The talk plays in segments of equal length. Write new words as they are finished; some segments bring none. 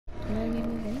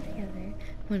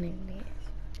one of these.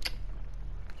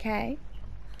 Okay?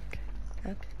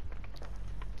 Okay.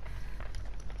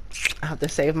 I have to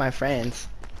save my friends.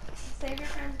 Save your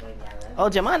friends, baby. I love you. Oh,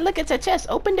 Jamal, look at the chest.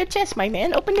 Open the chest, my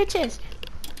man. Open the chest.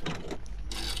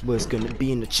 What's gonna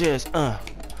be in the chest?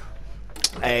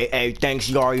 Hey, thanks.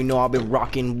 You already know I've been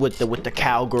rocking with the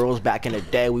cowgirls back in the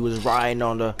day. We was riding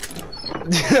on the.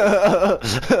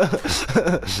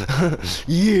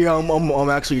 Yeah, I'm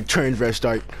actually a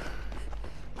transvestite.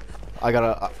 I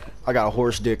got a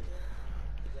horse dick.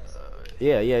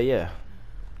 Yeah.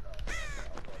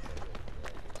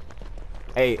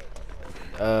 Hey,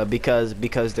 because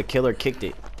the killer kicked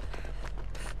it,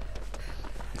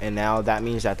 and now that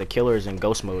means that the killer is in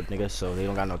ghost mode, nigga. So they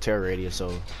don't got no terror radius.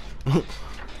 So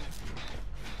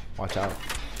watch out.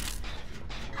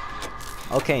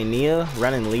 Okay, Nia,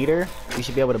 running leader. You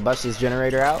should be able to bust this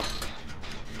generator out.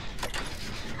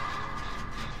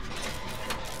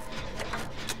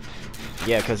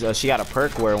 Yeah, because she got a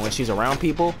perk where when she's around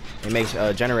people, it makes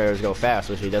generators go fast,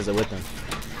 so she does it with them.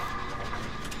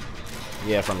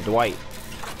 Yeah, from Dwight.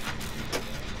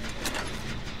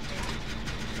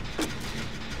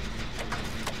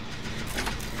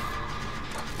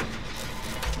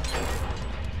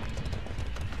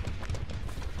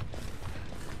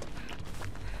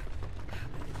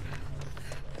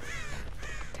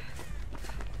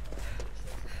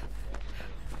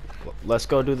 Let's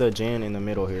go do the gen in the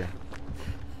middle here.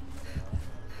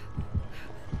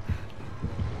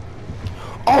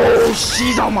 Oh,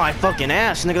 she's on my fucking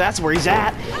ass, nigga. That's where he's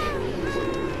at.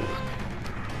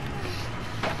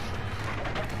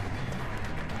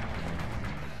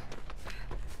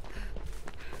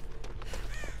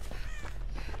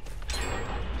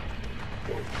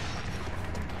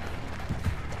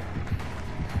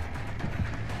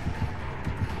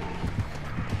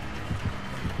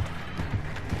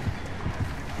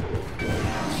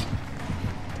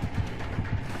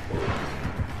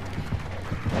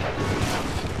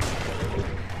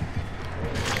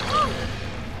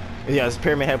 Yeah, it's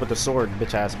Pyramid Head with the sword,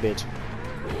 bitch ass bitch.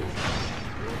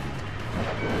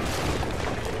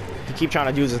 He keep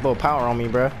trying to use his little power on me,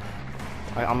 bruh.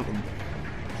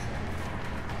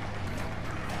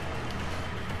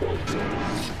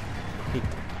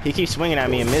 He keeps swinging at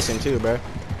me and missing too, bruh.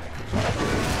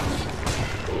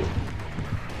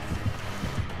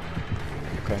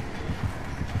 Okay.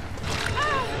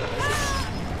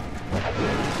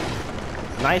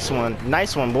 Nice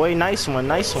one, boy. Nice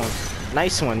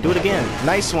one. Do it again.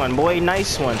 Nice one, boy.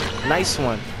 Nice one.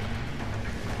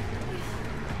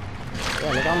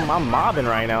 Yeah, nigga, I'm mobbing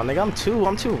right now, nigga.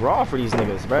 I'm too raw for these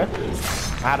niggas, bruh.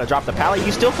 I had to drop the pallet.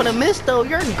 You still finna miss though.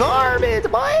 You're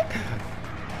garbage, boy.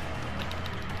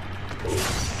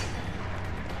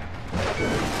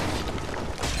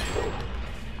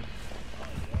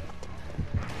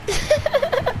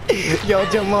 Yo,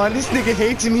 Jamal, this nigga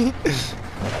hates me.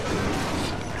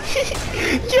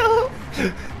 Yo.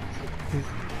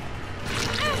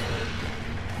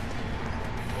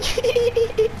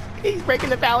 He's breaking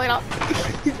the pallet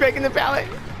off. He's breaking the pallet.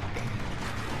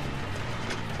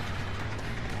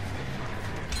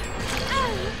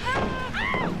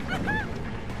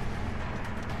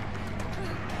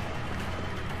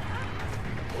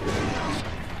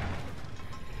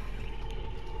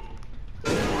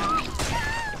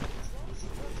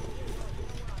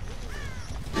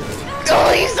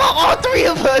 Oh, he saw all three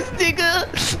of us, nigga.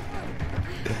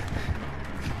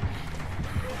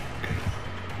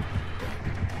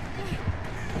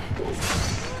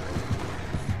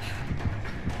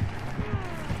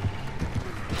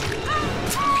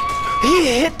 He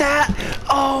hit that!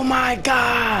 Oh my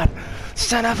god!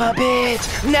 Son of a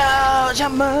bitch! No,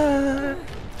 Jamal!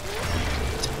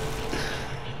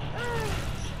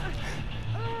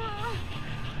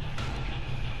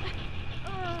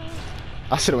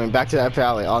 I should have went back to that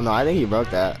pallet. Oh no, I think he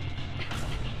broke that.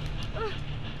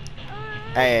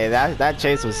 Hey, that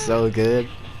chase was so good.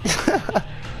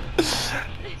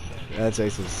 That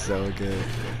chase was so good.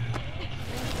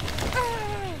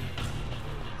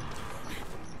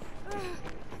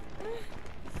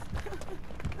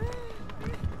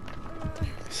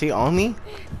 Is he on me?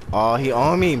 Oh, he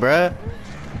on me, bruh.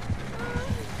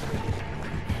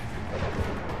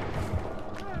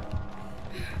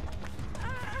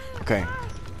 Okay.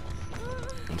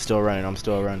 I'm still running.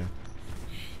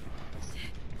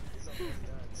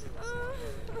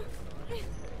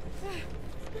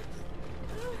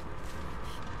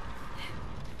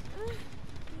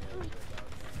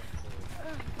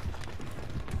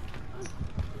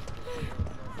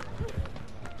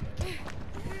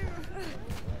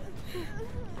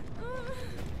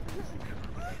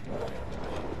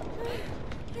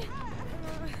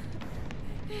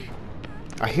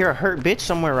 I hear a hurt bitch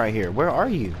somewhere right here. Where are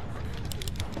you?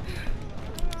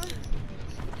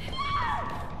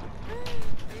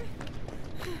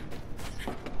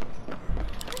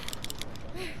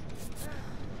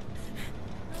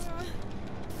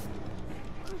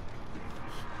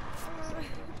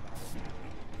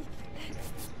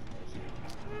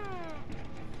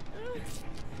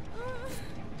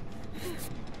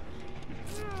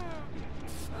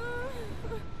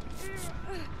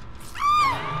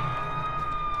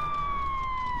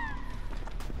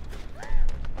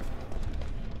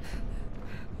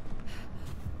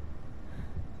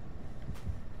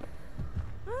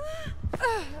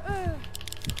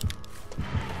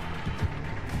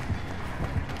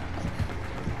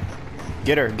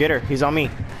 Get her, he's on me.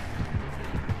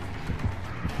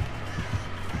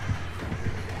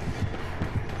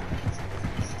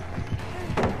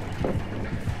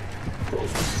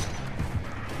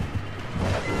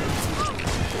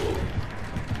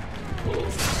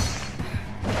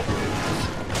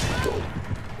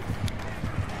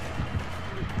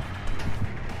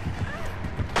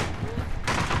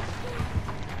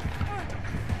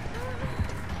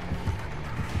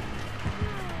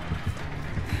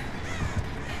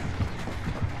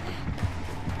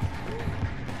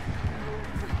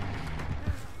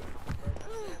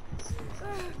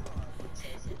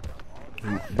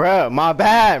 Bruh, my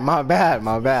bad, bruh.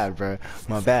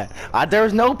 My bad. There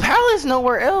was no palace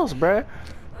nowhere else, bruh.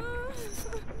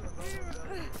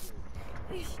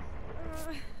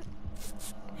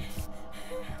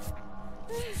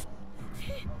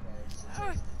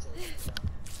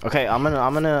 Okay, I'm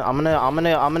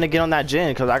gonna get on that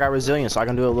gen because I got resilience, so I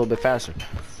can do it a little bit faster.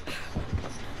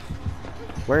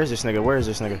 Where is this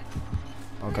nigga?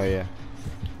 Okay, yeah.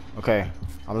 Okay,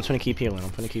 I'm just gonna keep healing.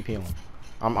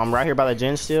 I'm right here by the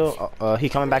gen still. He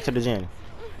coming back to the gen.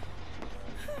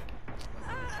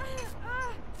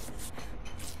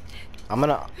 I'm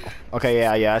gonna. Okay,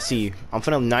 yeah, I see you. I'm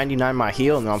finna 99 my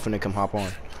heal, and then I'm finna come hop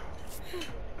on.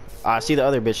 I see the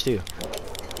other bitch too.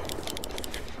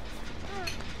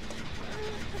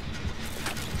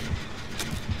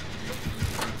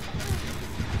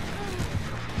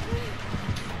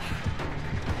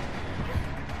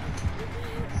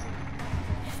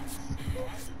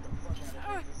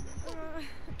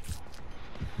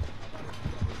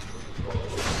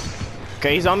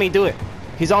 Okay, he's on me, do it.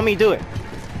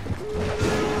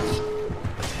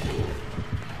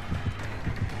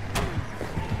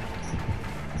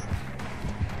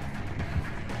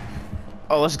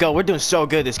 Oh, let's go. We're doing so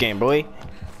good this game, boy.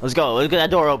 Let's go. Let's get that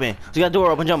door open.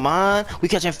 Jump on. We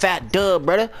catching fat dub,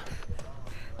 brother.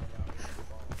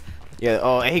 Yeah,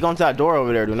 oh, hey, he going to that door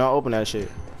over there. Do not open that shit.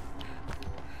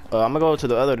 I'm gonna go to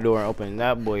the other door and open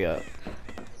that boy up.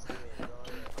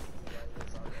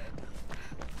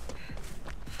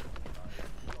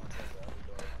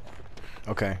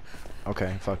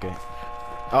 Okay, fuck it.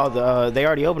 Oh, they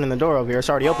already opening the door over here. It's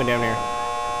already open down there.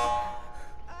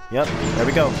 Yep, there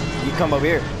we go. You come over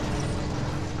here.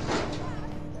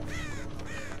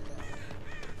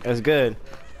 That's good.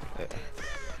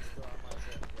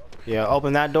 Yeah,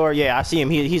 open that door. Yeah, I see him.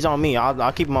 He's on me.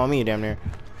 I'll keep him on me, damn near.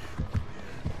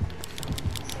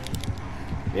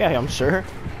 Yeah, I'm sure.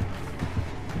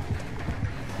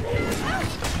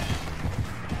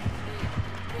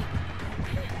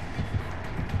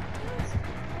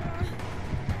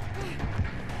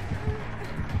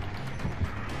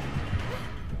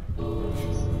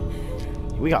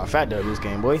 We got fat dub this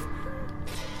game, boy.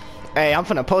 Hey, I'm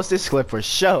finna post this clip for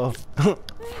sure.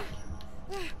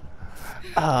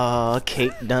 Oh,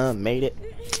 Kate done made it.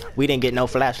 We didn't get no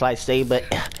flashlight save, but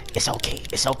it's okay.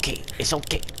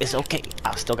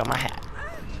 I still got my hat.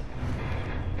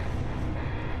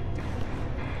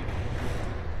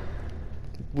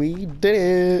 We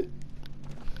did it.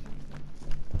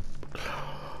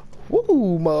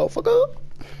 Woo, motherfucker.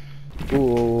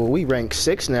 Ooh, we rank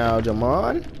 6 now,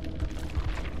 Jamon.